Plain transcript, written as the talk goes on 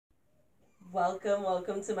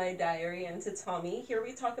Welcome to my diary and to Tommy. Here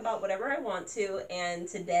we talk about whatever I want to, and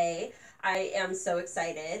today I am so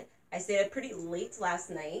excited. I stayed up pretty late last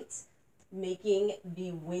night making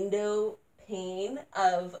the window pane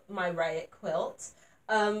of my Riot Quilt.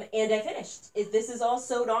 And I finished. This is all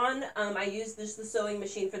sewed on. I used the sewing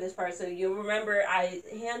machine for this part, so you remember I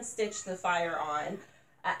hand stitched the fire on,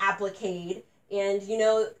 applique. And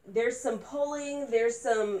there's some pulling, there's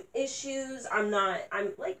some issues. I'm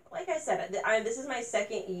like I said, this is my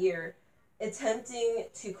second year attempting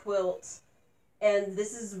to quilt, and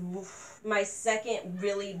this is my second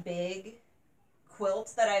really big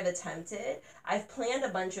quilt that I've attempted. I've planned a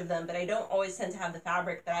bunch of them, but I don't always tend to have the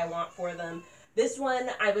fabric that I want for them. This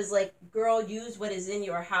one, I was like, girl, use what is in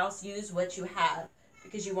your house, use what you have,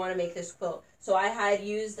 because you want to make this quilt. So I had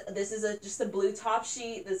used, this is just a blue top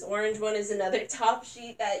sheet. This orange one is another top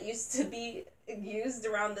sheet that used to be used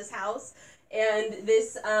around this house. And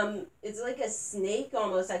this, it's like a snake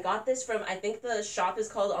almost. I got this from, I think the shop is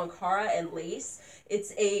called Ankara and Lace.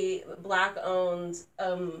 It's a black-owned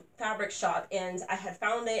fabric shop, and I had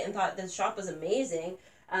found it and thought this shop was amazing,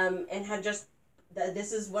 and had just,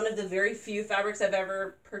 this is one of the very few fabrics I've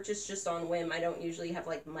ever purchased just on whim. I don't usually have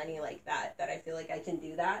like money like that I feel like I can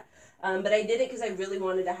do that. But I did it because I really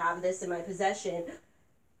wanted to have this in my possession.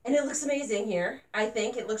 And it looks amazing here. I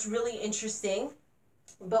think it looks really interesting.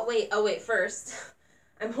 But wait, first,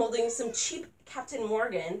 I'm holding some cheap Captain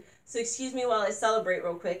Morgan. So excuse me while I celebrate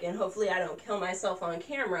real quick, and hopefully I don't kill myself on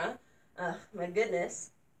camera. My goodness.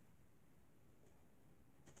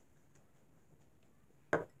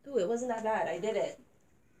 Ooh, it wasn't that bad. I did it.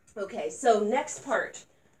 Okay, so next part.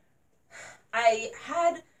 I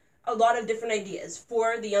had a lot of different ideas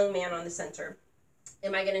for the young man on the center.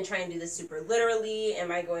 Am I going to try and do this super literally?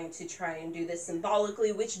 Am I going to try and do this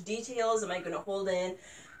symbolically? Which details am I going to hold in?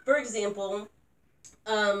 For example,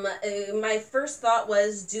 my first thought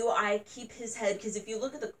was, do I keep his head? Because if you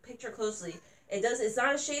look at the picture closely, it's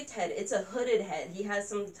not a shaved head. It's a hooded head. He has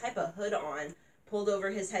some type of hood on, pulled over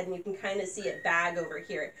his head, and you can kind of see it bag over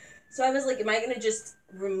here. So I was like, am I going to just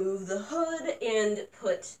remove the hood and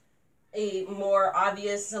put a more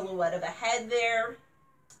obvious silhouette of a head there?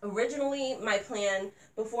 Originally, my plan,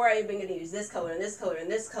 before I had been going to use this color and this color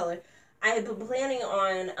and this color, I had been planning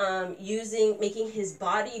on making his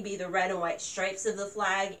body be the red and white stripes of the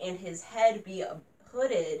flag, and his head be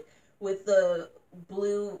hooded with the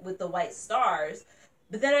blue with the white stars.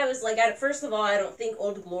 But then I was like, first of all, I don't think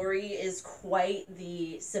Old Glory is quite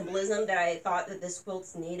the symbolism that I thought that this quilt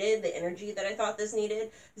needed, the energy that I thought this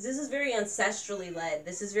needed. Because this is very ancestrally led.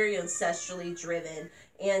 This is very ancestrally driven.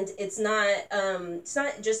 And it's not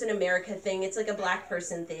just an America thing. It's like a black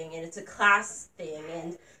person thing, and it's a class thing.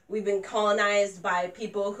 And we've been colonized by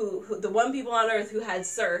people who the one people on earth who had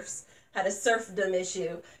serfs, had a serfdom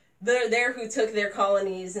issue. They're who took their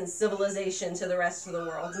colonies and civilization to the rest of the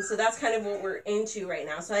world. And so that's kind of what we're into right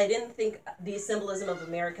now. So I didn't think the symbolism of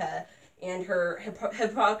America and her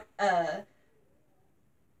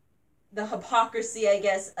the hypocrisy, I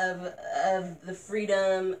guess, of the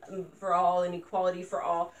freedom for all and equality for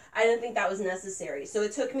all, I didn't think that was necessary. So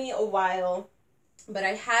it took me a while, but I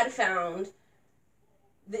had found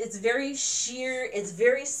it's very sheer, it's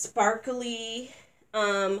very sparkly,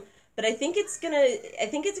 but I think it's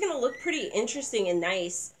gonna look pretty interesting and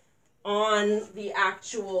nice on the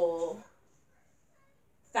actual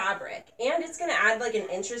fabric, and it's gonna add like an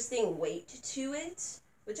interesting weight to it,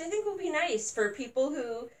 which I think will be nice for people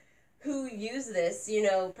who use this,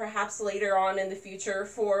 perhaps later on in the future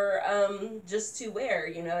for just to wear,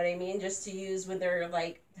 you know what I mean, just to use when they're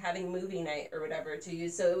like having movie night or whatever to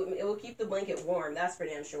use. So it will keep the blanket warm, that's for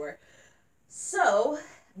damn sure. So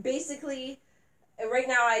basically, right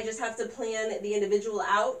now I just have to plan the individual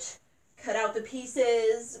out, cut out the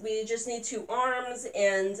pieces. We just need 2 arms,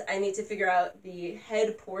 and I need to figure out the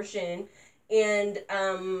head portion and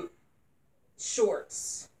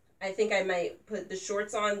shorts. I think I might put the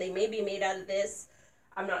shorts on. They may be made out of this.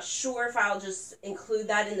 I'm not sure if I'll just include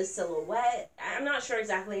that in the silhouette. I'm not sure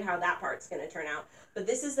exactly how that part's going to turn out. But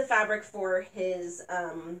this is the fabric for his,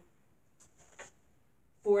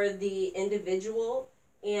 for the individual.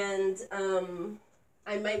 And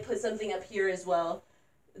I might put something up here as well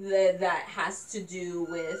that has to do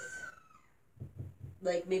with,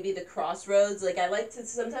 like, maybe the crossroads. Like,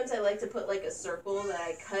 sometimes I like to put, like, a circle that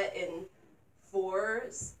I cut in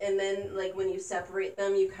 4s, and then like when you separate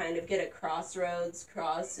them you kind of get a cross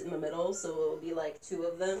in the middle, so it'll be like 2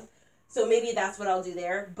 of them. So maybe that's what I'll do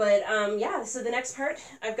there. But yeah, so the next part,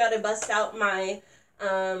 I've got to bust out my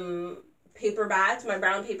paper bags, my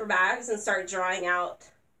brown paper bags, and start drawing out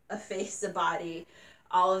a face, a body,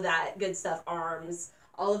 all of that good stuff, arms,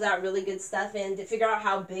 all of that really good stuff in to figure out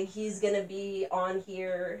how big he's going to be on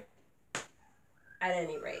here. At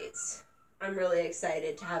any rate, I'm really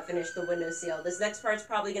excited to have finished the windowsill. This next part's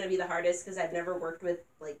probably going to be the hardest because I've never worked with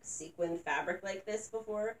like sequined fabric like this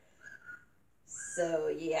before. So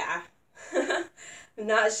yeah, I'm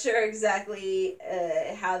not sure exactly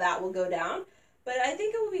how that will go down, but I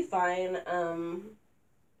think it will be fine.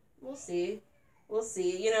 We'll see. We'll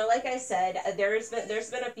see. You know, like I said, there's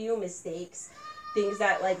been a few mistakes, things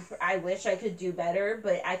that like I wish I could do better,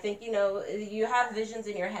 but I think, you know, you have visions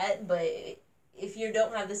in your head, but if you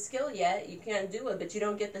don't have the skill yet, you can't do it, but you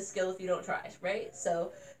don't get the skill if you don't try, right?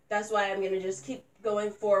 So that's why I'm going to just keep going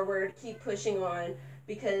forward, keep pushing on,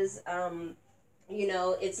 because you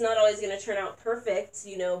know, it's not always going to turn out perfect,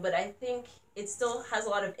 you know, but I think it still has a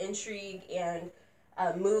lot of intrigue and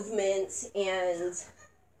movement, and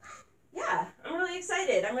yeah, I'm really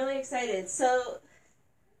excited. I'm really excited. So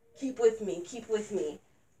keep with me. Keep with me.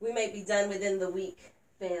 We might be done within the week,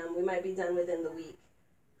 fam. We might be done within the week.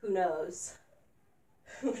 Who knows?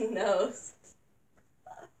 Who knows?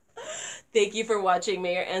 Thank you for watching.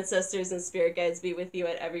 May your ancestors and spirit guides be with you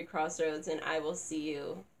at every crossroads, and I will see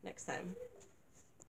you next time.